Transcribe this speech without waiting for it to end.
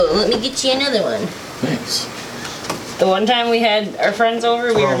Let me get you another one. Thanks. The one time we had our friends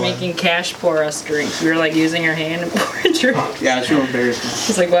over, we were making Cash pour us drinks. We were like using our hand and pour a drink. Yeah, it's real embarrassing.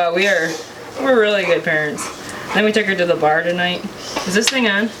 It's like, wow, we're really good parents. Then we took her to the bar tonight. Is this thing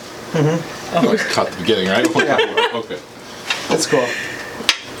on? Mm-hmm. Oh, cut the beginning, right? Okay. That's cool.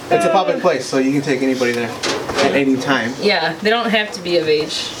 It's a public place, so you can take anybody there at any time. Yeah, they don't have to be of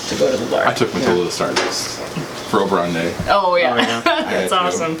age to go to the bar. I took Matilda to Stardust for Oberon Day. Oh yeah, Oh, yeah. that's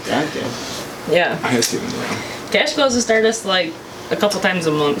awesome. Yeah, I had to get in there. Cash goes to Stardust like a couple times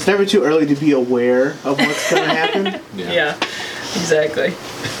a month. It's never too early to be aware of what's going to happen. Yeah, exactly.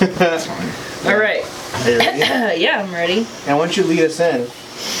 That's fine. All right. Are you ready? Yeah, I'm ready. And why don't you lead us in?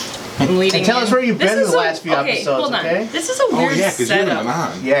 I'm leading. And tell us where you've This been in is the last few okay, episodes, hold on. okay? This is a Oh weird yeah, because you haven't been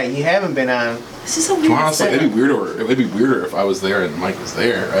setup. on. Yeah, you haven't been on. This is a weird Honestly, setup. it'd be weirder if I was there and Mike was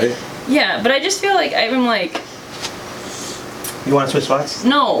there, right? Yeah, but I just feel like I'm like, You want to switch spots?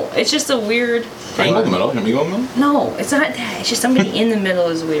 no, it's just a weird I can thing. go in the middle. Can we go in the middle? No, it's not that. It's just somebody in the middle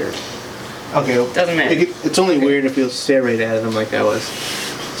is weird. Okay. Doesn't matter. It's only weird if you'll stare right at them like I was.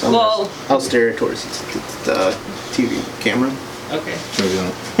 So I'll stare towards the TV camera. Okay.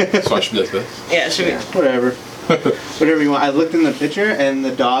 So I should be like this. Yeah, should we? Yeah, whatever. Whatever you want. I looked in the picture and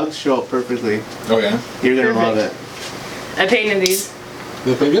the dogs show up perfectly. Oh yeah. You're gonna love it. I painted these.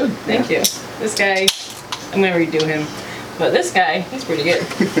 They're pretty good. Thank you. This guy, I'm gonna redo him. But this guy, he's pretty good.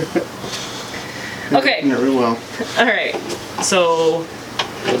 Okay. Not real well. Alright. So,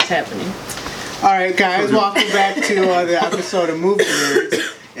 what's happening? All right, guys. Welcome back to the episode of Movie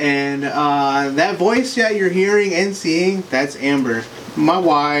Nerds. And that voice that you're hearing and seeing, that's Amber, my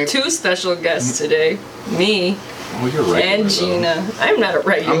wife. Two special guests today. Me Oh, you're right. and Gina. I'm not a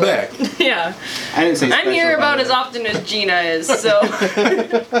regular. I'm back. Yeah. I didn't say I'm special, here by about the as way. often as Gina is, so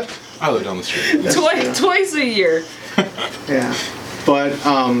I live down the street. twice a year. Yeah. But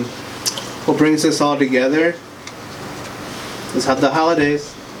what brings us all together is the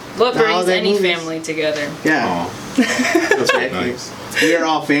holidays. What The brings holiday any movies. family together? Yeah. Oh, that's very Exactly. nice. We are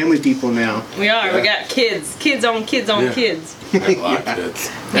all family people now. We are. We Yeah. got kids. Kids on kids on Yeah. kids. I have a lot of kids.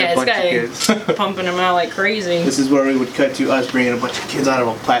 Got Yeah, a this bunch of guy kids. pumping them out like crazy. This is where we would cut to us bringing a bunch of kids out of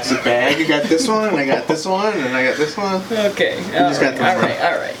a plastic bag. You got this one, and I got this one, and I got this one. Okay. just got them.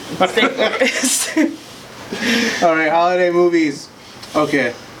 All right. Stay focused. All right, holiday movies.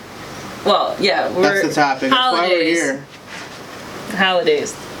 Okay, Well, yeah, we're that's the topic. That's why we're holidays. here.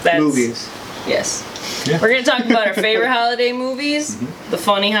 Holidays. That's Movies. Yes. Yeah. We're gonna talk about our favorite holiday movies, the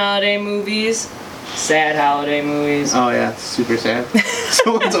funny holiday movies, sad holiday movies. Oh yeah, it's super sad.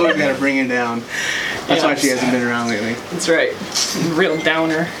 Someone's always got to bring it down. That's Yeah. why she hasn't been around lately. That's right. Real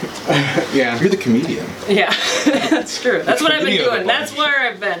downer. Yeah. You're the comedian. Yeah, that's true. That's what I've been Comedian of the doing. That's bunch. where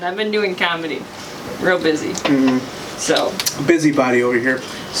I've been. I've been doing comedy. Real busy. So, Busybody over here.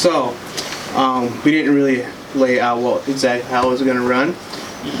 So, we didn't really lay out what exactly how it was gonna run.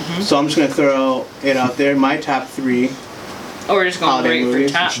 So I'm just gonna throw it out there. My top three. oh, we're just going Holiday right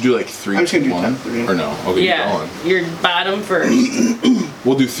movies. for top. You should do like 3, I'm just gonna 2, do 1. top 3. Or no? Okay, Yeah, you're going. your bottom first.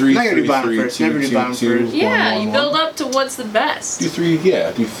 We'll do 3, I'm not gonna 3, do bottom 3, first. 2, Never do 2, bottom 2, first. 1, Yeah, 1, you 1. build up to what's the best. Do 3,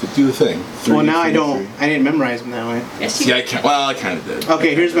 yeah. Do the thing. 3, Well, now 3, I don't. 3. I didn't memorize them that way. Yes, you Yeah, I can't. Well, I kind of did.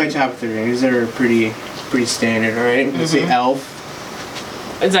 Okay, here's my top 3. These are pretty standard. All right. Let's say Elf.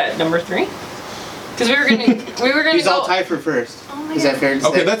 Is that number 3? Because we were gonna He's go. all tied for first. Oh my Is God. that fair to say?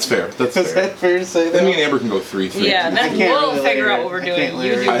 Okay, that's fair. That's Is fair. that fair to say? Then me though? and Amber can go 3, 3. Yeah, I then can't we'll really figure layer out it. what we're I doing. can't You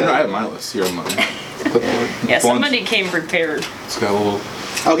layer do. it. I have my list here on mine. Yeah, somebody came prepared. It's got a little,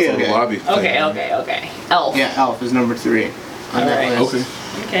 Okay. little Okay. lobby thing. Okay. Elf. Yeah, Elf is number 3 on that Alright. list.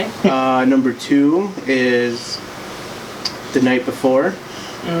 Okay. Okay. Number 2 is The Night Before.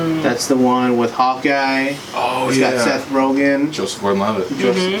 That's the one with Hawkeye. Oh, It's got Seth Rogen. Joseph Gordon-Levitt.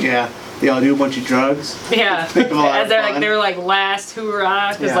 Joseph, yeah. They all do a bunch of drugs. Yeah. have a lot of As they're fun. like last hoorah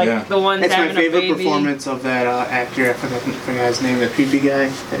because Yeah. like Yeah. the one's It's my having a favorite baby. performance of that actor. I forgot his name. The creepy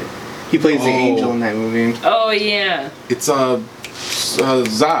guy. He plays the Oh. angel in that movie. Oh yeah. It's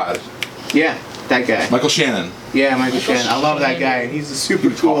Zod. Yeah, that guy. Michael Shannon. Yeah, Michael Shannon. I love that Shannon. guy. He's a super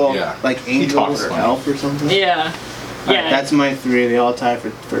He talk- cool, yeah. like He angel talks or funny. elf or something. Yeah. Alright, Yeah. that's my 3. They all tie for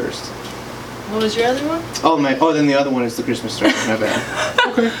first. What was your other one? Then the other one is The Christmas Story. My bad.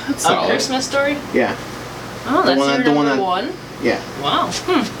 A Solid. Christmas Story. Yeah, Oh, that's one- your the one number that- one. yeah. Wow.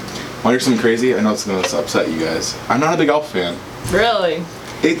 Want to hear something crazy? I know it's going to upset you guys. I'm not a big Elf fan. Really?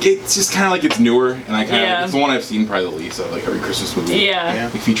 It's just kind of like it's newer, and I kind of Yeah. it's the one I've seen probably the least of like every Christmas movie. Yeah. Yeah.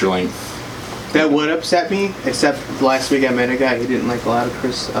 Like feature length. That would upset me, except last week I met a guy who didn't like a lot of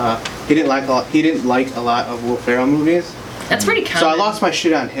he didn't like a lot of Will Ferrell movies. That's pretty common. So I lost my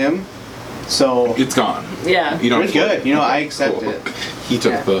shit on him. So It's gone. Yeah. You don't it's good. You know, I accept Cool. it. He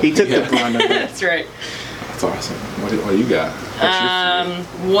took Yeah. the. He took yeah. the brunt of it. That's right. That's awesome. What do you got?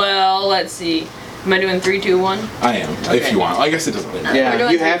 What's your Well, let's see. Am I doing 3, 2, 1? three? I am. If Okay. you want. I guess it doesn't matter. We're Yeah,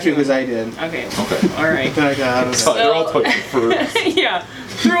 doing you have to three, because I did. Okay. Okay. All right. I got out of So it. they're all put first. Yeah.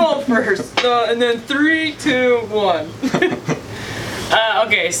 Roll first. And then 3, 2, 1.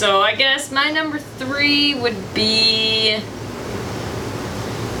 Okay, so I guess my number 3 would be.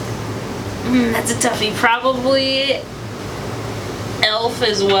 That's a toughie. Probably Elf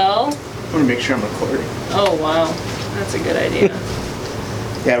as well. I want to make sure I'm recording. Oh wow, that's a good idea.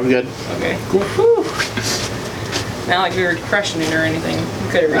 Yeah, we're good. Okay. Whew. Not like we were crushing it or anything.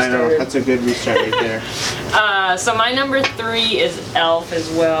 We could have I know. restarted. That's a good restart right there. So my number 3 is Elf as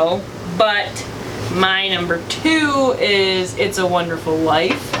well, but my number 2 is It's a Wonderful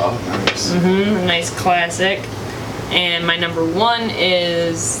Life. Oh, nice. A nice classic. And my number 1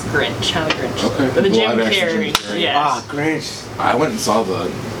 is Grinch. How the Grinch. Okay. For the The Jim live-action Carrey. Jim Carrey. Yes. Ah, Grinch. I went and saw the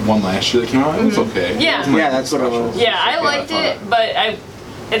one last year that came out. It was okay. Yeah. It wasn't, Yeah, that's what it was. Yeah, I Yeah, liked I it, thought- but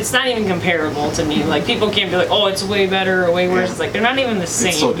it's not even comparable to me. Like, people can't be like, oh, it's way better or way worse. Yeah. It's like, they're not even the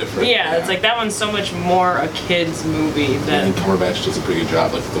same. so different, Yeah, yeah. it's like that one's so much more a kid's movie I than. think Cumberbatch does a pretty good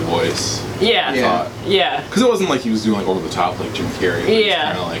job, like the voice. Yeah. Yeah. Yeah. Because it wasn't like he was doing like over the top like Jim Carrey. It was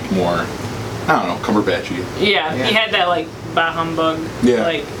Yeah. Kind of like more, I don't know, Cumberbatchy. Yeah. Yeah. He had that, like, bah humbug, Yeah.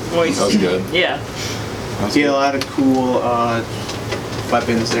 like, voice. That was good. Yeah. That was He had a good. lot of cool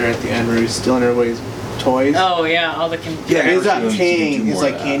weapons there at the end where he was stealing everybody's toys. Oh, yeah, all the. Yeah, His actually, you can cane, do his more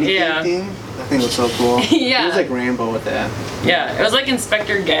like of that. candy Yeah. cane thing. That thing was so cool. Yeah. He was like Rambo with that. Yeah, it was like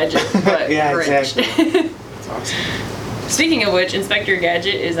Inspector Gadget, but Yeah, Grinch. exactly. That's awesome. Speaking of which, Inspector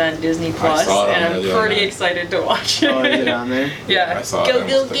Gadget is on Disney Plus, saw it on and there I'm the other pretty night. excited to watch it. Oh, is it on there? Yeah. I saw it. Go I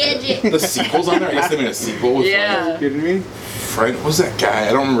go almost took it. Gadget. The sequel's on there. I guess they made a sequel with Yeah. Are you kidding me? French. What was that guy?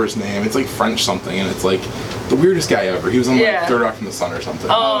 I don't remember his name. It's like French something, and it's like the weirdest guy ever. He was on Yeah. like Third Rock from the Sun or something.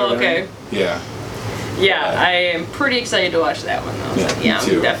 Oh, really? okay. Yeah. Yeah, I am pretty excited to watch that one though. Yeah, Like, me yeah, I'm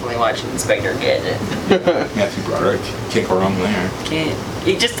too. definitely watching Inspector Gadget. Matthew Broderick. Can't go wrong there. Can't.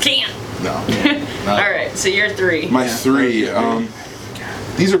 You just can't. No. All right, so you're 3. My Yeah, 3. that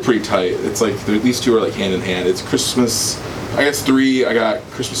was These are pretty tight. It's like these two are like hand in hand. It's Christmas. I guess 3. I got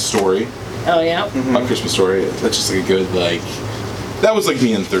Christmas Story. Oh yeah. My Christmas Story. That's just like a good like. That was like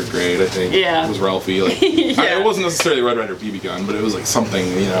me in 3rd grade, I think. Yeah. It was Ralphie. Like, Yeah. it wasn't necessarily Red Ryder BB gun, but it was like something,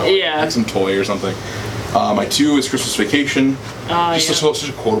 you know, Yeah. like some toy or something. My 2 is Christmas Vacation. Oh Just yeah. such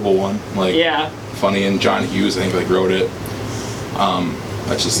a quotable one. Like, Yeah. funny, and John Hughes, I think, like wrote it.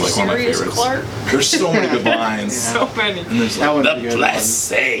 That's just like one of my Serious favorites. Clark? There's so many good lines. So many. And there's That like, one's a the good one.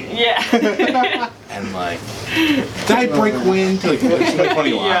 blessing. Yeah. And like, did I break wind? Like, there's so many funny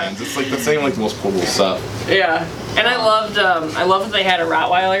Yeah. lines. It's like the same, like the most quotable stuff. Yeah. And I loved that they had a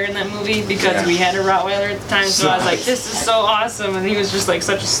Rottweiler in that movie because Yeah. we had a Rottweiler at the time. So I was like, this is so awesome, and he was just like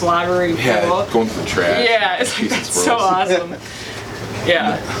such a slobbery Yeah, poodle. going through the trash. Yeah, it's like Pieces that's so worlds. awesome.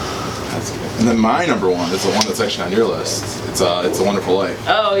 Yeah. That's good. And then my number 1 is the one that's actually on your list. It's a Wonderful Life.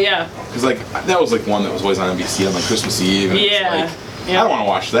 Oh yeah. Because like that was like one that was always on NBC on like Christmas Eve. And Yeah. It was like, Yeah. I don't want to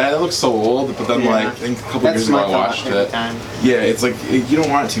watch that. It looks so old. But then Yeah. like I think a couple That's years ago my I thought watched every it. time. Yeah, it's like you don't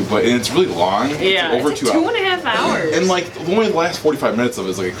want to, but and it's really long. Yeah. It's over It's 2 like hours. 2.5 hours. And like only the last 45 minutes of it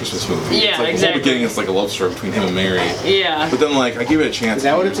is like a Christmas movie. Yeah, it's like exactly. the whole beginning is like a love story between him and Mary. Yeah. But then like I give it a chance. Is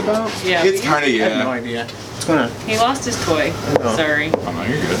that what it's about? Yeah. It's kind of I have no yeah. idea. What's going on? He lost his toy. know. Sorry. Oh no,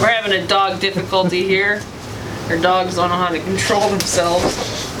 you're good. We're having a dog difficulty here. Our dogs don't know how to control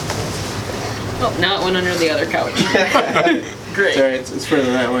themselves. Oh, now it went under the other couch. Great. Sorry, it's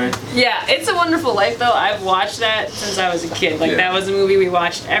further that way. Yeah, It's a Wonderful Life though. I've watched that since I was a kid. Like Yeah. that was a movie we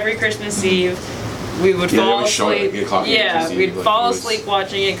watched every Christmas Eve. We would Yeah, they fall always show it at asleep. 8 o'clock on Yeah, Christmas Eve, we'd like, fall it was- asleep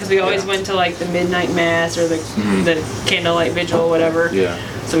watching it because we always Yeah. went to like the midnight mass or the candlelight vigil, whatever. Yeah.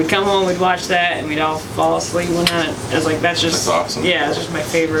 So we'd come home, we'd watch that, and we'd all fall asleep one night. I was like, that's just That's awesome. Yeah, it's just my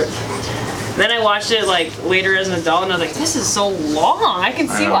favorite. Then I watched it like later as an adult, and I was like, this is so long. I can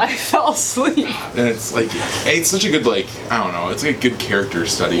see know. why I fell asleep. And it's like it's such a good like I don't know. It's like a good character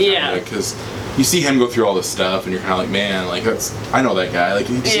study. Yeah. Because you see him go through all this stuff, and you're kind of like, man, like that's I know that guy. Like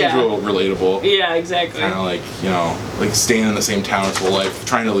he seems Yeah. real relatable. Yeah, exactly. Kind of like like staying in the same town his whole life,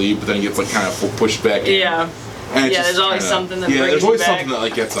 trying to leave, but then he gets like kind of pushed back. in. Yeah. And it's Yeah, just there's always kinda- something that yeah, brings there's you always back. something that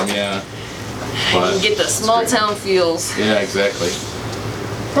like gets him. Yeah. You But can get the it's small great. town feels. Yeah, exactly.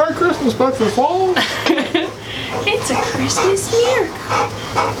 Merry Christmas, back for the fall. It's a Christmas miracle.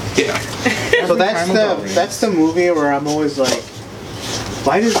 Yeah. So that's the movie where I'm always like,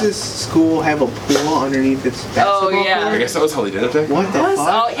 why does this school have a pool underneath its basketball yeah. I court? guess that was how they did it. Back then. What the Was? fuck?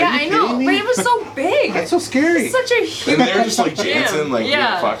 Oh, yeah, Are you I know. kidding me? But it was so big. That's so scary. It's such a huge. And they're just like jam. dancing, like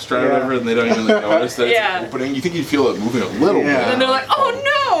yeah. doing foxtrot or whatever, and they don't even like notice that Yeah. it's opening. You think you'd feel it moving a little Yeah. bit. And they're like, oh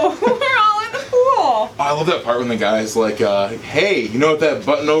no, we're all in the pool. Oh, I love that part when the guy's like, hey, you know what that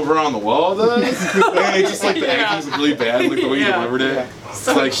button over on the wall does? And it's just like the Yeah. acting's like really bad, like the way he Yeah. delivered it. Yeah. It's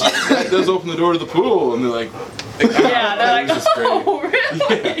like, that does open the door to the pool. And they're like, Yeah, they're like, it was just great. oh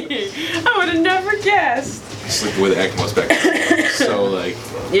really? I would have never guessed. Just like the way the acting was back then. So like,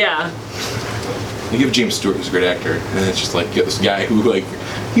 Yeah. you give James Stewart, who's a great actor, and it's just like, you get this guy who like,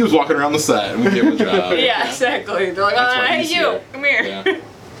 he was walking around the set and we gave him a job. Yeah, exactly. They're like, That's why hey he's you, here. come here. Yeah.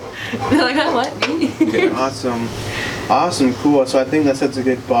 They're like, oh, what? Me? Yeah. Awesome, cool. So I think that sets a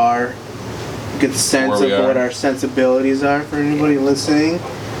good bar, good sense Where of we are. what our sensibilities are for anybody listening.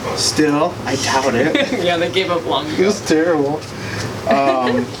 Still, I doubt it. Yeah, they gave up long It ago. was terrible.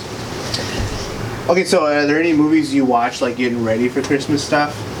 Okay, so are there any movies you watch like getting ready for Christmas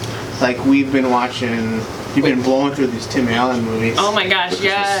stuff? Like we've been watching, you've been blowing through these Tim Allen movies. Oh my gosh, Which is-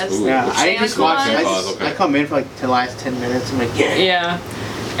 yes. ooh. Yeah, Which- I just watch it. Santa Claus, okay. I come in for like the last 10 minutes. I'm like, yeah. Yeah.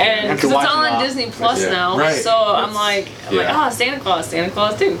 And have to because it's watch all it on all. Disney Plus Yeah. now, Right. so I'm like, Yeah. oh, Santa Claus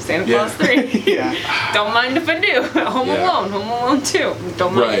 2, Santa Yeah. Claus 3. Yeah. Don't mind if I do. Home Yeah. Alone 2.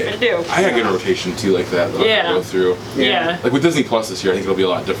 Don't mind Right. if I do. I had good rotation too, like that. Though, Yeah. I go through. Yeah. Like with Disney Plus this year, I think it'll be a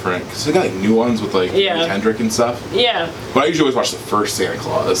lot different because they got like new ones with like Yeah. Kendrick and stuff. Yeah. But I usually always watch the first Santa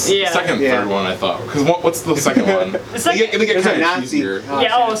Claus. Yeah. The second, and Yeah. third one I thought because what's the second one? second- they get There's a kind of Nazi. cheesier.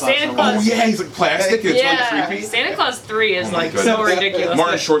 Yeah, Santa Claus. Oh yeah, he's like plastic. And it's Yeah. really creepy. Santa Claus 3 is Oh my like goodness. so ridiculous.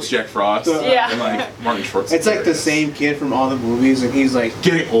 Martin Short's Jack Frost. Yeah. And like Martin Short's. It's like the hilarious. same kid from all the movies, and he's like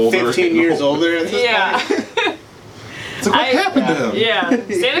Getting older. 15 years older. At this Yeah. point. It's like what I- happened to him? Yeah, Santa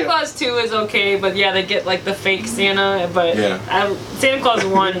Yeah. Claus 2 is okay, but yeah, they get like the fake Santa, but Yeah. Santa Claus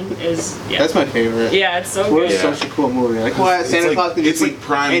 1 is, yeah. That's my favorite. Yeah, it's so We're good. Yeah. such a cool movie. Like, what? It's Santa like, Claus can it's just like be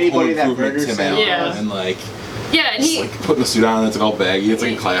prime anybody home that improvement murders Tim Santa. Allen, Yeah. and like Yeah, and just he, like putting the suit on. It's like all baggy. It's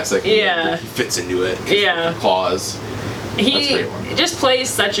like a classic. and, Yeah. like, he fits into it. Yeah. Claus. That's a he great one. just plays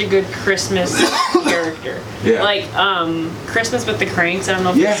such a good Christmas character. Yeah. Like, Christmas with the Cranks, I don't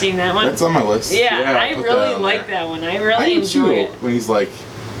know if Yeah. you've seen that one. That's on my list. Yeah, I put really on like there. that one. I I really do enjoy too. it. When he's like,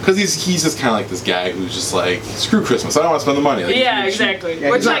 because he's just kind of like this guy who's just like, screw Christmas. I don't want to spend the money. Like, Yeah, he's- exactly. Yeah,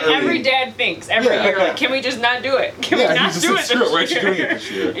 Which he's like not really- every dad thinks every Yeah. year. Like, can we just not do it? Can Yeah, we not he's just do like, it screw it. We're this actually year? doing it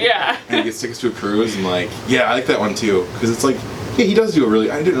this year. Yeah. And he gets tickets to a cruise and like, yeah, I like that one too. Because it's like, yeah, he does do a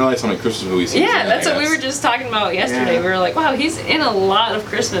really. I didn't realize how many Christmas movies. He's Yeah, in, that's I what we guess. were just talking about yesterday. Yeah. We were like, wow, he's in a lot of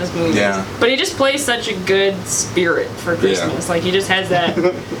Christmas movies. Yeah. But he just plays such a good spirit for Christmas. Like, he just has that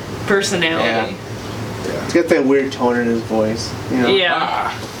personality. He's got that weird tone in his voice. You know? Yeah.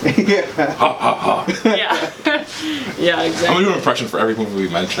 Ah, Yeah. ha ha ha. Yeah. Yeah, I'm exactly. gonna do an impression for every movie we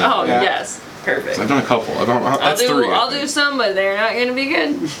mentioned. Oh, Yeah. yes. Perfect. I've done a couple. That's three. I I'll think. do some, but they're not going to be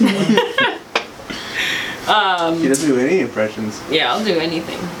good. He doesn't do any impressions. Yeah, I'll do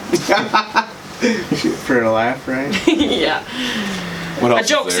anything. For a laugh, right? Yeah. What A else?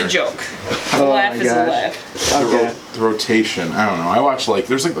 joke's is there? a joke. Oh A laugh my is a gosh. laugh. The, Okay. the rotation. I don't know. I watch like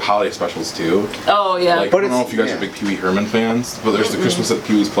there's like the holiday specials too. Oh, yeah. Like But I don't know it's- if you guys yeah. are big Pee Wee Herman fans, but there's the Christmas at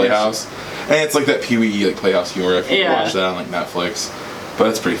Pee Wee's Playhouse, and it's like that Pee Wee like Playhouse humor. If you Yeah. watch that on like Netflix, but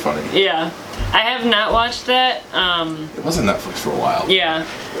it's pretty funny. Yeah. I have not watched that. It was on Netflix for a while. Yeah.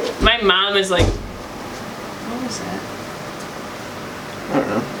 My mom is like, what was that? I don't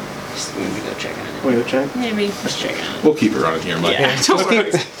know. Just maybe go check on it. Wait, go check. Maybe just check on it. We'll keep it running here, Mike. Yeah, don't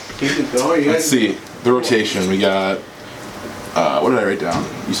worry. Keep it going. You Let's guys- see the rotation. We got. What did I write down?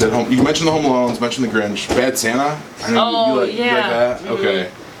 You said home. You mentioned the Home Alones. Mentioned the Grinch. Bad Santa. I know Oh, you like yeah. that.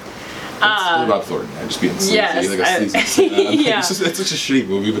 Okay. That's Bob Thornton. Yeah, just being sleazy, yes, like a I- sleazy Santa. yeah. It's such a shitty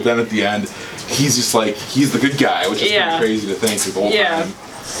movie, but then at the end, he's just like he's the good guy, which is kind Yeah. of crazy to think. The whole Yeah. time,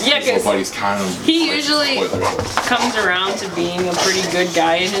 Yeah, his little because buddy's kind of. he like, usually spoiler. comes around to being a pretty good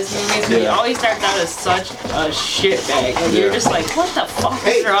guy in his movies, but he Yeah. always starts out as such a shitbag. Like, you're Yeah. just like, what the fuck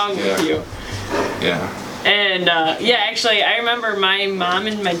is wrong with Yeah. you? Yeah. And yeah, actually, I remember my mom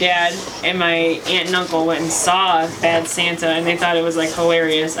and my dad and my aunt and uncle went and saw Bad Santa, and they thought it was like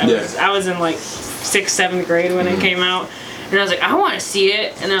hilarious. I was in like 6th, 7th grade when it came out, and I was like, I want to see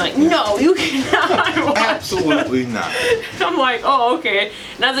it, and they're like, no, you cannot watch Absolutely not. it. I'm like, oh, okay.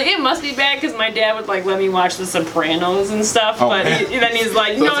 And I was like, it must be bad because my dad would like let me watch The Sopranos and stuff, Oh, but man. then he's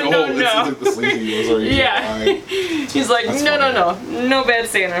like, So no, it's no, old. no. It's like the sleazy was already Yeah. lying. He's like, That's no, funny. no Bad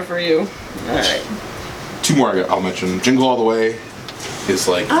Santa for you. All right. Two more I'll mention. Jingle All the Way is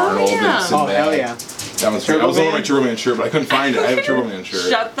like Oh, Arnold yeah. and Sinbad. Oh, hell yeah. That one's great. I Turbo was on my Man? Turbo Man shirt, but I couldn't find it. I have a Turbo Man shirt.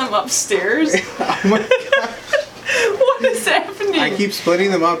 Shut them upstairs. Oh my God. What is happening ending. I keep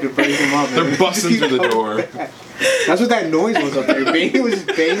splitting them up to break them up. They're busting through the door. That's what that noise was up there. It was just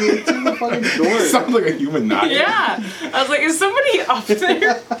banging into the fucking door. It sounds like a human knocking. Yeah. I was like, is somebody up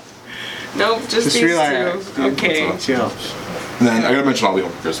there? Nope, just these relax, two. dude. Okay. Chill. And then I gotta mention I'll Be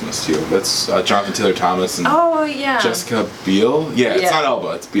Home for Christmas too. That's Jonathan Taylor Thomas and Oh yeah. Jessica Biel. Yeah, it's Yeah. not Elba,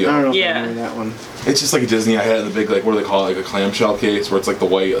 it's I don't Biel. know if Yeah. I remember that one. It's just like a Disney. I had it in the big, like, what do they call it? Like a clamshell case where it's like the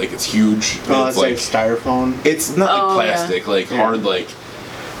white, like it's huge. and Oh, it's like styrofoam. it's not Oh, like yeah. plastic, like Yeah. hard, like.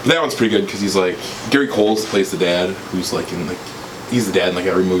 That one's pretty good because he's like Gary Coles plays the dad, who's like in like he's the dad in like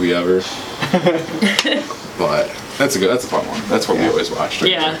every movie ever. But that's a fun one. That's what we always watched.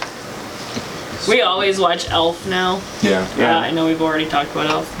 Right Yeah. We always watch Elf now. there. Yeah. Yeah. I know we've already talked about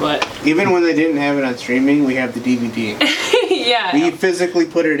Elf, but Even when they didn't have it on streaming, we have the DVD. yeah. We physically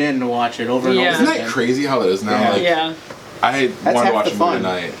put it in to watch it over and Yeah. over Isn't that again. crazy how that is now? Yeah. Like, Yeah. I wanted half to watch the a movie fun.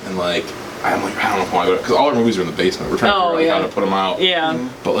 tonight, and like I'm like I don't know if I want to go because all our movies are in the basement. We're trying to Oh, figure out yeah. how to put them out. Yeah.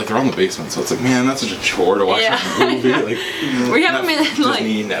 But like they're all in the basement, so it's like man, that's such a chore to watch Yeah. a movie. Like We have them in like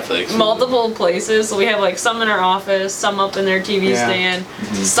Disney, Netflix, multiple places. So we have like some in our office, some up in their TV Yeah. stand,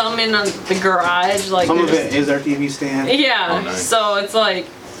 some in the garage. Like Some of there's- it is our TV stand. Yeah. Oh, nice. So it's like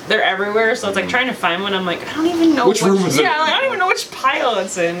they're everywhere. So it's like trying to find one. I'm like, I don't even know Which room is it? Yeah, like, I don't even know which pile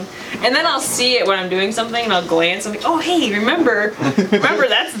it's in. And then I'll see it when I'm doing something, and I'll glance. I'm like, oh hey, remember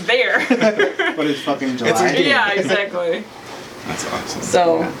that's there. But it's fucking July. It's a- Yeah, exactly. That's awesome.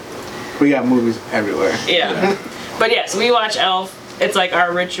 So Yeah. We got movies everywhere. yeah. But yes, we watch Elf. It's like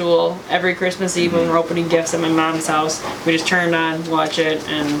our ritual every Christmas Eve when we're opening gifts at my mom's house. We just turn it on, watch it,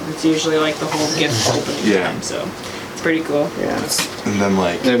 and it's usually like the whole gift opening Yeah. time. So it's pretty cool. Yeah. And then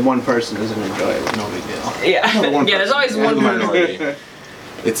like Then one person doesn't enjoy it. No big deal. Yeah. one Yeah, there's person. always Yeah, one the person. minority.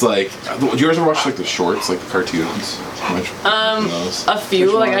 It's like, do you guys ever watch like the shorts, like the cartoons? Those? A few,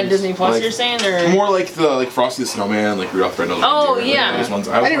 Which like on ones? Disney Plus, Like, you're saying, or More like the Frosty the Snowman, like Rudolph the Red-Nosed Oh, Reindeer, yeah. Those ones.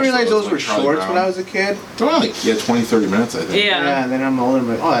 I didn't watched realize those like were Charlie shorts Brown. when I was a kid. They're only like 20-30 minutes, I think. Yeah. Yeah, and then I'm older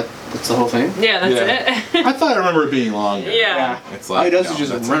and I'm like, oh, that's the whole thing? yeah, that's Yeah. I thought I remember it being longer. Yeah. It's All he like does no, is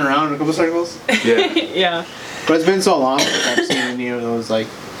just that's run around in a couple circles. it. Yeah. it. Yeah. But it's been so long since I've seen any of those, like,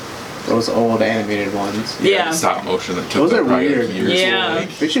 those old animated ones. Yeah. Stop motion that took Those them are probably, weird. like, years Yeah. to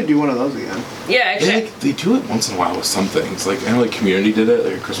make. They should do one of those again. Yeah, They, actually. like, they do it once in a while with some things. Like, I know like Community did it,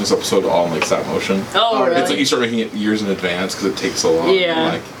 like a Christmas episode all in like stop motion. Oh, really? It's like you start making it years in advance because it takes so long. Yeah.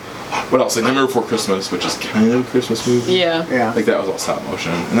 And, like, what else? Like Nightmare Before Christmas, which is kind of a Christmas movie. Yeah. Yeah. Like that was all stop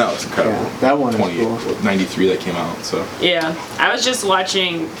motion, and that was incredible. Yeah, that one is cool. 93 that came out. So Yeah. I was just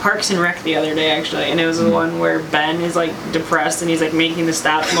watching Parks and Rec the other day, actually, and it was the one where Ben is like depressed and he's like making the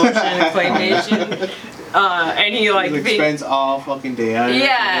stop motion claymation. And he like He spends all fucking day on it.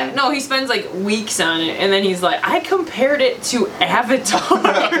 yeah, no, he spends like weeks on it, and then he's like, I compared it to Avatar.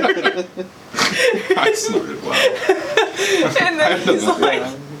 I snorted well. And then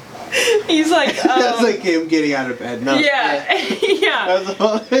he's like, That's like him getting out of bed. No. yeah, yeah. That's the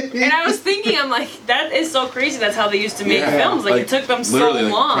whole thing. And I was thinking, I'm like, that is so crazy. That's how they used to make Yeah. films. Like, it took them so literally,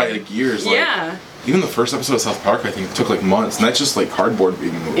 like, long. probably like years. Like, Yeah, even the first episode of South Park, I think, took like months, and that's just like cardboard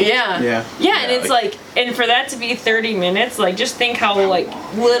being moved. yeah, Yeah. yeah. And Yeah, it's like- like, and for that to be 30 minutes, like, just think how like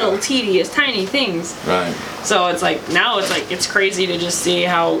little, tedious, tiny things. Right. So it's like now it's like it's crazy to just see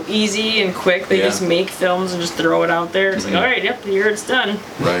how easy and quick they Yeah. just make films and just throw it out there. It's Mhm. like, all right, yep, here it's done.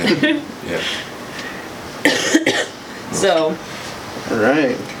 Right. Yeah. So All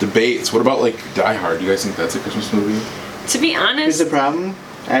right. Debates. What about like Die Hard? Do you guys think that's a Christmas movie? to be Here's honest, the problem.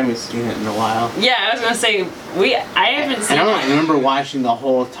 I haven't seen it in a while. yeah, I was gonna say I haven't seen I don't it. remember watching the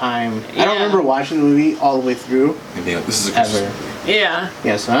whole time. I Yeah. don't remember watching the movie all the way through, And being like, this is a Christmas ever. movie. Yeah,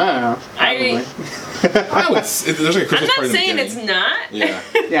 Yeah, so I don't know. I- I would. There's like a Christmas I'm part not in the saying it's beginning. not. Yeah.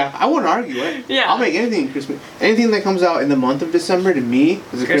 Yeah, I wouldn't argue it. Yeah. I'll make anything Christmas. Anything that comes out in the month of December to me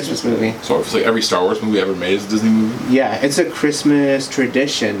is a Christmas Christmas movie. So if it's like every Star Wars movie ever made is a Disney movie. Yeah, it's a Christmas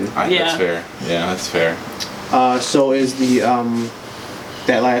tradition. Yeah. That's fair. Yeah, that's fair. So is the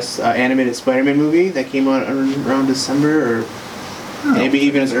that last animated Spider-Man movie that came out around December, or maybe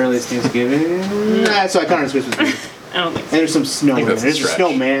even as early as Thanksgiving. Nah, so I count it as Christmas movie. I don't think And so. there's some snow I think in there. that's a There's a stretch.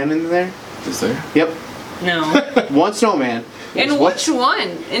 snowman in there. Is there? Yep, No. one snowman. And What? which one?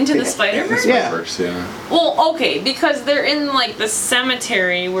 Into the Spider-Verse? Yeah. First, yeah. Well, okay, because they're in like the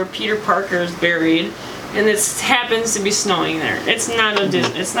cemetery where Peter Parker is buried, and it happens to be snowing there. It's not a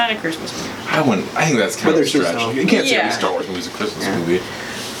Disney. It's not a Christmas movie. I wouldn't. I think that's kind But of a there's still stretch. snow. You can't say Yeah. every Star Wars movie is a Christmas Yeah. movie.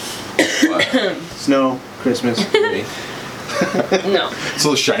 But, Snow Christmas movie. No.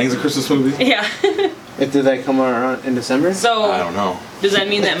 so The Shining's a Christmas movie? Yeah. Did that come out in December? I So don't know. does that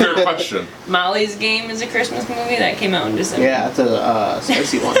mean that Good question. Molly's Game is a Christmas movie that came out in December? Yeah, that's a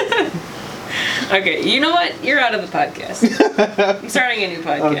spicy one. Okay, you know what? You're out of the podcast. I'm starting a new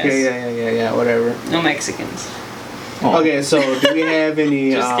podcast. Okay, yeah, whatever. No Mexicans. Oh. Okay, so do we have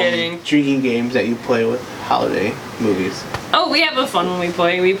any Just kidding. drinking games that you play with holiday movies? Oh, we have a fun one we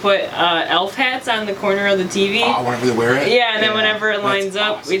play. We put elf hats on the corner of the TV. Oh, whenever they wear it? Yeah, and then Yeah, whenever it that's lines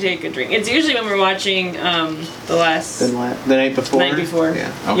up, awesome. we take a drink. It's usually when we're watching the night before? night before.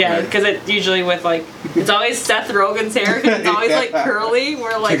 Yeah. Okay. Yeah, because it's usually with like, it's always Seth Rogen's hair, 'cause it's always like curly.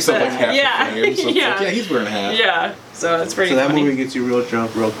 We're like, Takes up like half yeah, the frame, so it's yeah, like, yeah, he's wearing a hat. yeah. So it's pretty So that funny. movie gets you real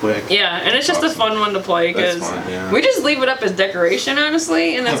drunk real quick. Yeah, and it's just a Awesome. fun one to play That's because fun, yeah. we just leave it up as decoration,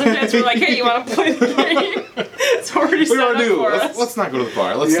 honestly, and then sometimes we're like, "Hey, you want to play the game?" It's already What do set you want up to do? for Let's, us. let's not go to the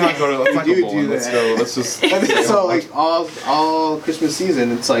bar. Let's Yeah. not go to. Let's not We go do bowling. do Let's that. go. Let's just. And then, so like all Christmas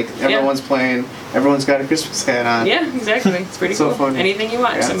season, it's like everyone's playing, everyone's got a Christmas hat on. Yeah, exactly. It's pretty So cool. funny. Anything you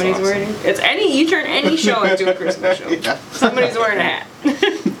want, Yeah, somebody's that's awesome. wearing. It's you turn any show into a Christmas show. Yeah. Somebody's wearing a hat.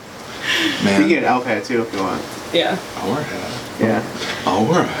 Man. You get an elf hat too if you want. Yeah. Oh, we're a hat. Yeah. Oh,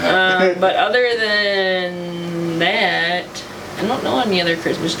 we're a hat. But other than that, I don't know any other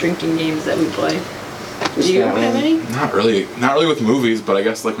Christmas drinking games that we play. Just Do you that have one. any? Not really with movies, but I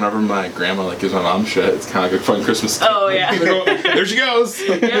guess like whenever my grandma like gives my mom shit, it's kind of like a fun Christmas. Oh, yeah. There she goes.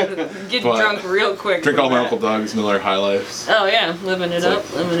 Yeah, get But drunk real quick. Drink with all my that. Uncle Doug's Miller High Lifes. Oh yeah, living it It's up,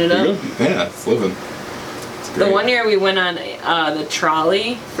 like, living it there you up. go. Yeah, it's living. It's The great. one year we went on the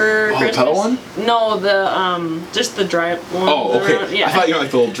trolley for Oh, the Christmas. pedal one? No, the just the dry one. Oh, the okay. round- yeah. I thought you meant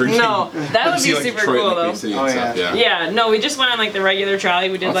like the little drinking. No, that like would you be see, like, super Detroit, cool like, though. Big City and Oh, stuff, yeah. Yeah, no, we just went on like the regular trolley.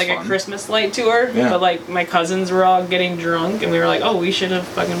 We did That's like fun. a Christmas light tour, Yeah. but like my cousins were all getting drunk, and we were like, oh, we should have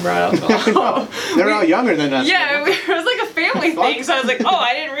fucking brought alcohol. They're all younger than us. Yeah, it was like a family thing. So I was like, oh,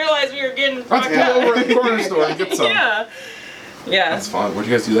 I didn't realize we were getting Let's fucked go up. over to the corner store and get some. Yeah, yeah. That's fun. Where'd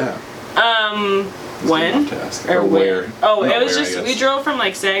you guys do that? When? To ask. Or where? Oh, Not it was where, I just guess. we drove from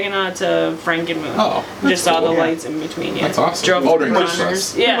like Saginaw to Frankenmuth. Oh, Just saw the cool. lights in between. Yeah, That's awesome. Drove Oh, to during Bronner's.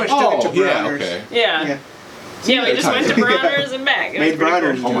 Christmas. Yeah, Pretty much. Oh, Took it to yeah, Bronner's. okay. yeah, Yeah. yeah. We just went to Yeah. Bronner's and back. It was Made pretty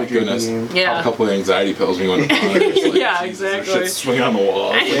Bronner's cool. Oh my into a drinking goodness. game. Yeah. A couple of anxiety pills when you went to Bronner's, like, Yeah, Jesus, exactly. Shit's swinging on the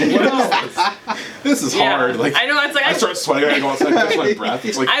wall. It's like, what is this? This is Yeah. hard. Like I know it's like I start sweating. I go outside, catch my breath.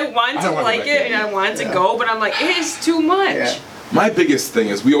 It's like I want I to don't wanna like go it back and in. I want to go, but I'm like, it is too much. Yeah. My biggest thing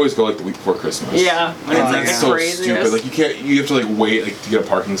is we always go like the week before Christmas. Yeah, when Oh, it's like yeah. the so craziest. stupid. Like you have to like wait like to get a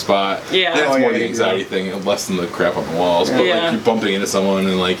parking spot. Yeah. That's Oh, more yeah, the you anxiety thing, and less than the crap on the walls. But Yeah. like you're bumping into someone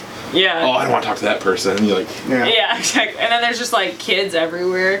and like, yeah. oh, I don't want to talk to that person. And you're like, Yeah. Yeah, exactly. And then there's just like kids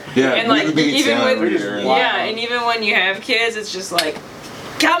everywhere. Yeah, And like we meet even Santa with every year and- yeah, and even when you have kids, it's just like,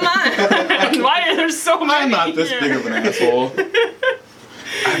 come on, why are there so many? I'm not this here? big of an asshole.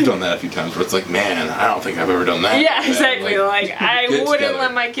 I've done that a few times where it's like, man, I don't think I've ever done that. Yeah, exactly. Like I get wouldn't together.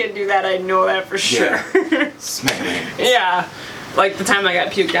 let my kid do that. I know that for sure. Yeah. Smack man. Yeah. Like the time I got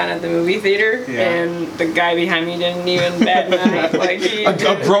puked on at the movie theater, Yeah. and the guy behind me didn't even bat an eye. Like he, A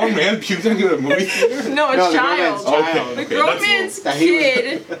grown man puked into a movie theater? no, a No, the child. grown man's child. The Okay, grown that's man's That he was-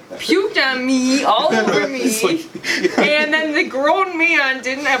 kid puked on me, all over me, It's like, and then the grown man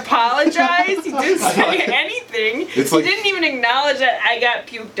didn't apologize. He didn't say anything. It's like- he didn't even acknowledge that I got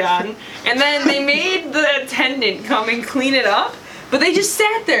puked on. And then they made the attendant come and clean it up. But they just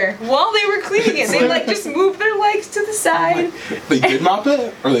sat there while they were cleaning it. They like just moved their legs to the side. they did mop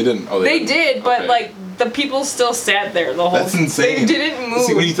it? Or they didn't? Oh, They did, but Okay. like the people still sat there the whole. That's insane. They didn't move.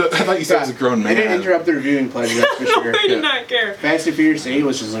 See, when you I thought you said it was a grown man. They didn't interrupt their viewing pleasure, that's for No, sure. they did Yeah. not care. Fast and Furious 8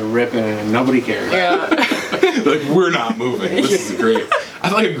 was just like ripping and nobody cared. Yeah. Like, we're not moving. This is great. I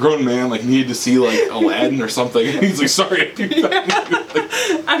thought like a grown man like needed to see like Aladdin or something. He's like, sorry, I puked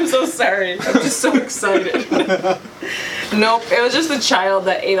on you. I'm so sorry. I'm just so excited. Nope, it was just a child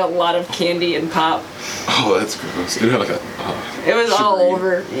that ate a lot of candy and pop. Oh, that's gross. It had like a. Oh. It was all Sugary.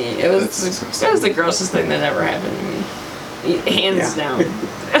 over me. It was That's disgusting. it was the grossest thing that ever happened to me. Hands Yeah. down.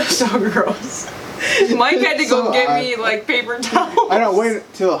 It was so gross. Mike had to go So get odd. me like paper towels. I don't wait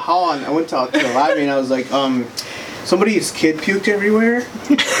till Holland. I went to the lobby and I was like, somebody's kid puked everywhere.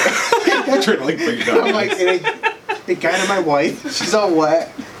 I'm trying to like bring it down. I'm like, and they got to my wife. She's all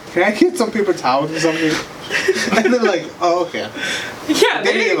wet. Can I get some paper towels or something? And they're like, oh, okay. Yeah,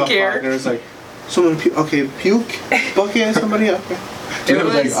 they give didn't a fuck. care. And it was like, someone puke bucket, somebody okay. It I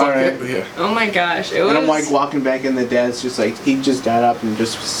was was- like, all right. Yeah. Oh my gosh, it was. And I'm like walking back in, the dad's just like, he just got up and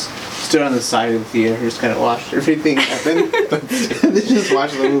just stood on the side of the theater, just kind of watched everything happen. And then just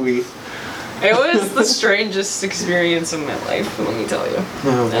watched the movie. It was the strangest experience of my life, let me tell you.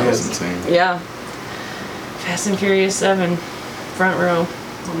 Oh, That man. was insane. Yeah. Fast and Furious 7, front row.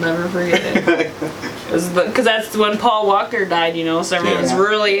 I'll never forget it. It was because that's when Paul Walker died, you know, so everyone was Yeah.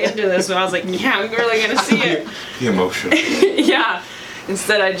 really into this. And I was like, yeah, I'm really gonna see it. The emotion. Yeah.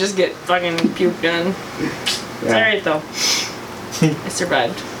 Instead, I just get fucking puked on. It's alright though. I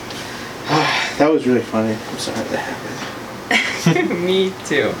survived. That was really funny. I'm sorry that happened. Me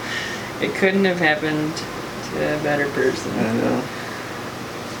too. It couldn't have happened to a better person. I know.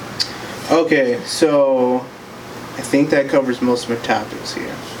 Okay, so I think that covers most of my topics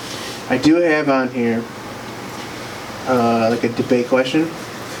here. I do have on here like a debate question.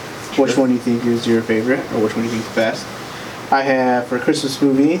 Sure. Which one do you think is your favorite, or which one do you think is the best? I have for a Christmas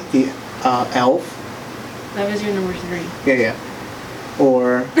movie the Elf. That was your number 3. Yeah.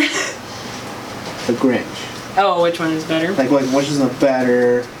 Or the Grinch. Oh, which one is better? Like which is a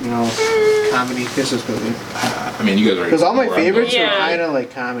better, comedy Christmas movie? I mean, you guys are. Because all my favorites Yeah. are kind of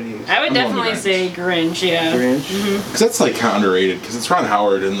like comedies. I would I'm going definitely Grinch. say Grinch, yeah. Grinch. Because that's like kind of underrated. Because it's Ron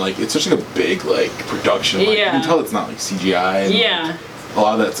Howard and like it's such like a big like production. Like, Yeah. You can tell it's not like CGI. And, Yeah. like, a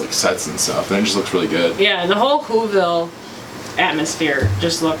lot of that's like sets and stuff, and it just looks really good. Yeah, the whole Whoville atmosphere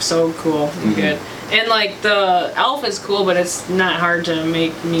just looks so cool and good. And like the Elf is cool, but it's not hard to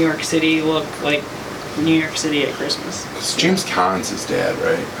make New York City look like New York City at Christmas. It's James Caan's his dad,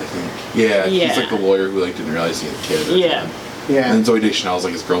 right? I think. Yeah. Yeah. He's like the lawyer who like didn't realize he had a kid. Yeah. Yeah. And Zoe Deschanel's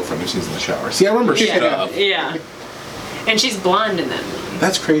like his girlfriend who sees in the shower. See, I remember stuff. Yeah. And she's blonde in that movie.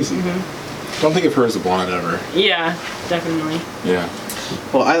 That's crazy. Don't think of her as a blonde ever. Yeah, definitely. Yeah.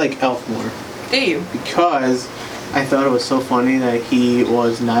 Well, I like Elf more Do you? because I thought it was so funny that he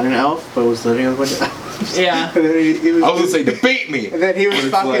was not an elf, but was living with a bunch of elves. Yeah. And then he was, I was gonna say debate me. and then he was But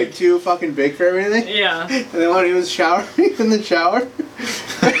it's fucking like- too fucking big for everything. Yeah. And then when he was showering in the shower,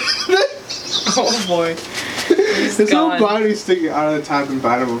 Oh boy. He's his whole gone. body sticking out of the top and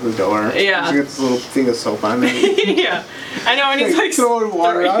bottom of the door. Yeah. He's got this little thing of soap on it. Yeah. I know, and he's like throwing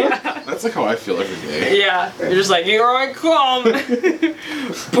water out. Yeah. That's like how I feel every day. Yeah. You're just like, here I come.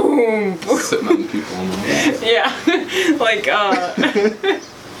 Boom. Boom. Sitting on people on the wall. Yeah. Like,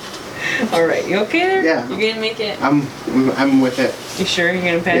 Alright, you okay there? Yeah. You gonna make it? I'm with it. You sure you're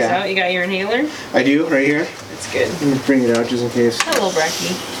gonna pass Yeah. out? You got your inhaler? I do right here. That's good. Let me bring it out just in case. Hello,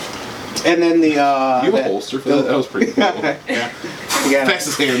 Bracky. And then the You have a holster for that? That was pretty cool. yeah. You got it.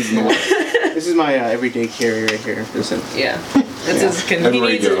 Fastest hands in the world. This is my everyday carry right here. Listen. Yeah. That's his Everywhere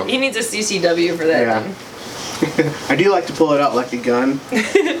you go. he needs a CCW for that Yeah. thing. I do like to pull it out like a gun. You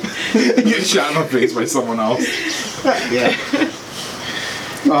get shot in the face by someone else. Yeah.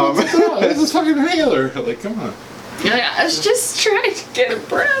 Oh, this is fucking inhaler. Like, come on. You're like, I was just trying to get a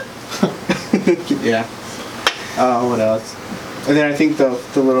breath. Yeah. What else? And then I think the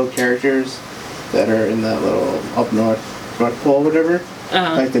little characters that are in that little up North Pole, whatever,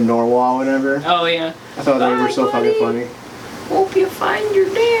 Uh-huh. like the Norwal, whatever. Oh yeah. I thought they were Bye, so buddy. fucking funny. Hope you find your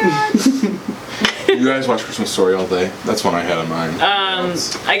dad. You guys watch Christmas Story all day? That's one I had on mine.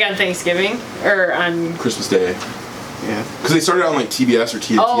 I got Thanksgiving or on. Christmas Day. Yeah. Because they started on like TBS or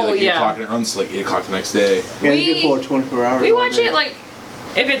TNT Oh, like 8 yeah. o'clock and it runs to like 8 o'clock the next day. Yeah, they We- get full of 24 hours. We all watch day. it like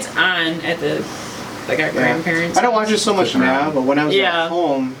if it's on at the our grandparents. I don't watch it so much Pushing now, around. but when I was Yeah. at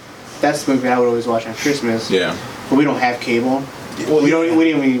home, that's the movie I would always watch on Christmas. Yeah. But we don't have cable. Well, We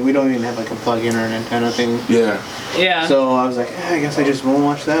don't even have like a plug-in or an antenna thing. Yeah. Yeah. So I was like, I guess I just won't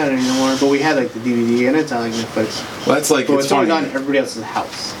watch that anymore. But we had like the DVD and it's on like Netflix. Well, that's like, But it's it's always funny. on everybody else's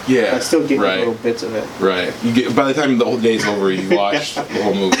house. Yeah, I still get right. little bits of it. Right. You get by the time the whole day's over, you watch the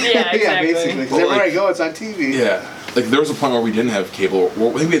whole movie. Yeah, exactly. Yeah, basically. Because Well, everywhere like- I go, it's on TV. Yeah. Like there was a point where we didn't have cable. Well,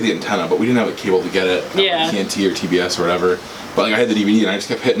 I think we had the antenna, but we didn't have a cable to get it. on, Yeah. Like, TNT or TBS or whatever. But like I had the DVD and I just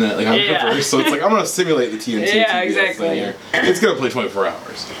kept hitting it like on Yeah. the so it's like I'm gonna simulate the TNT. Yeah, TBS exactly. thing here. It's gonna play 24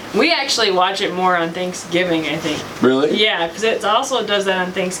 hours. We actually watch it more on Thanksgiving, I think. Really? Yeah, because it also does that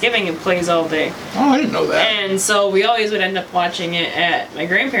on Thanksgiving. It plays all day. Oh, I didn't know that. And so we always would end up watching it at my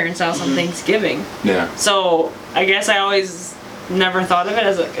grandparents' house on Thanksgiving. Yeah. So I guess I always never thought of it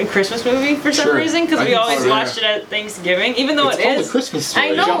as a Christmas movie for some Sure. reason because I we can always see that. watched it at Thanksgiving, even though It's it called is. a Christmas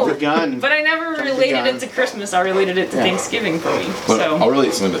Story. I know. Jump the gun. But I never the related gun. it to Christmas. I related it to Yeah. Thanksgiving for me. But so I'll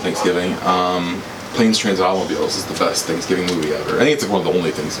relate something to Thanksgiving. Planes, Trains, and Automobiles is the best Thanksgiving movie ever. I think it's like one of the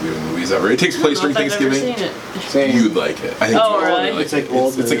only Thanksgiving movies ever. It takes place I don't during know if I've ever Thanksgiving. seen it. Same. You'd like it. I think Oh, you'd really? like It's like it.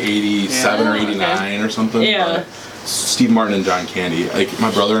 older. It's like 87 Yeah. or Oh, okay. 89 or something. Yeah. but Steve Martin and John Candy. Like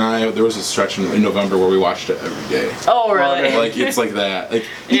my brother and I, there was a stretch in November where we watched it every day. Oh, really? Like it's like that. Like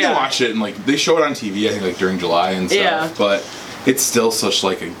you Yeah. can watch it and like they show it on TV. I think like during July and stuff. Yeah. But it's still such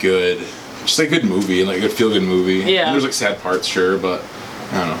like a good, just like a good movie and like a good feel good movie. Yeah. And there's like sad parts, sure, but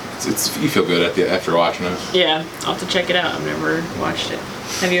I don't know. It's you feel good after watching it. Yeah, I'll have to check it out. I've never watched it.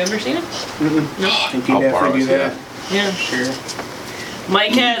 Have you ever seen it? I think you I'll borrow definitely do it, that. Yeah. Sure.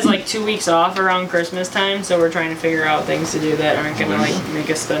 Mike has like 2 weeks off around Christmas time, so we're trying to figure out things to do that aren't gonna like make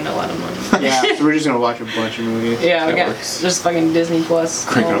us spend a lot of money. Yeah, so we're just gonna watch a bunch of movies. Yeah, we That got works. just fucking Disney Plus.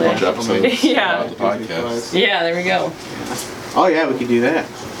 Cranking all a bunch day. of episodes. Yeah. Of the podcast. Yeah, there we go. Oh yeah, we could do that.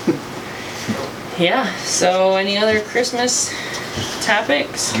 Yeah. So, any other Christmas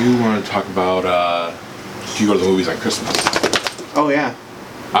topics? You want to talk about? Do you go to the movies on Christmas? Oh yeah.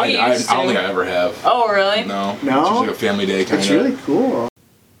 I We don't used to. think I ever have. Oh, really? No. No? It's just like a family day kind of. It's really cool.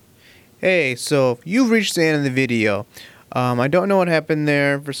 Hey, so you've reached the end of the video. I don't know what happened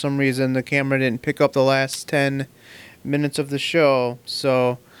there. For some reason, the camera didn't pick up the last 10 minutes of the show.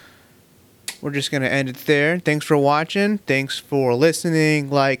 So we're just going to end it there. Thanks for watching. Thanks for listening.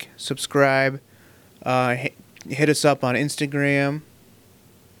 Like, subscribe. Hit us up on Instagram.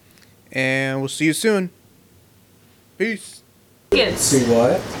 And we'll see you soon. Peace. It's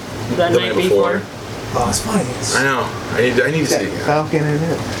what? the night before. Oh, it's funny. I know. I need to see it. Falcon in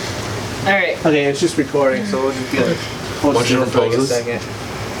it. All right. Okay, it's just recording, so we'll just get Bunch of different for like a poses. second.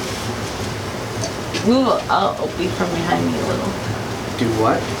 Move. I'll be from behind me a little. Do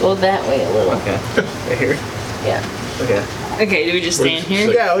what? Go that way a little. Okay. Right here. Yeah. Okay. Okay. Do we just stand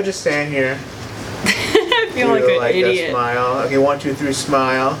here? Yeah, we'll just stand here. I feel like Do an a idiot. smile. Okay, 1, 2, 3,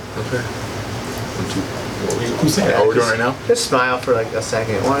 smile. Okay. Who's saying? Oh, we're doing it right now. Just smile for like a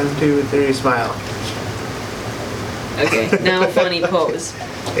second. 1, 2, 3, smile. Okay. Now funny pose.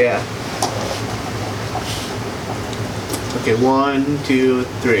 Yeah. Okay, 1, 2,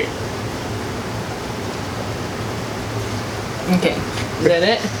 3. Okay. Is that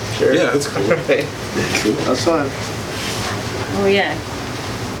it? Sure. Yeah, that's cool. Okay. That's fun. Oh yeah.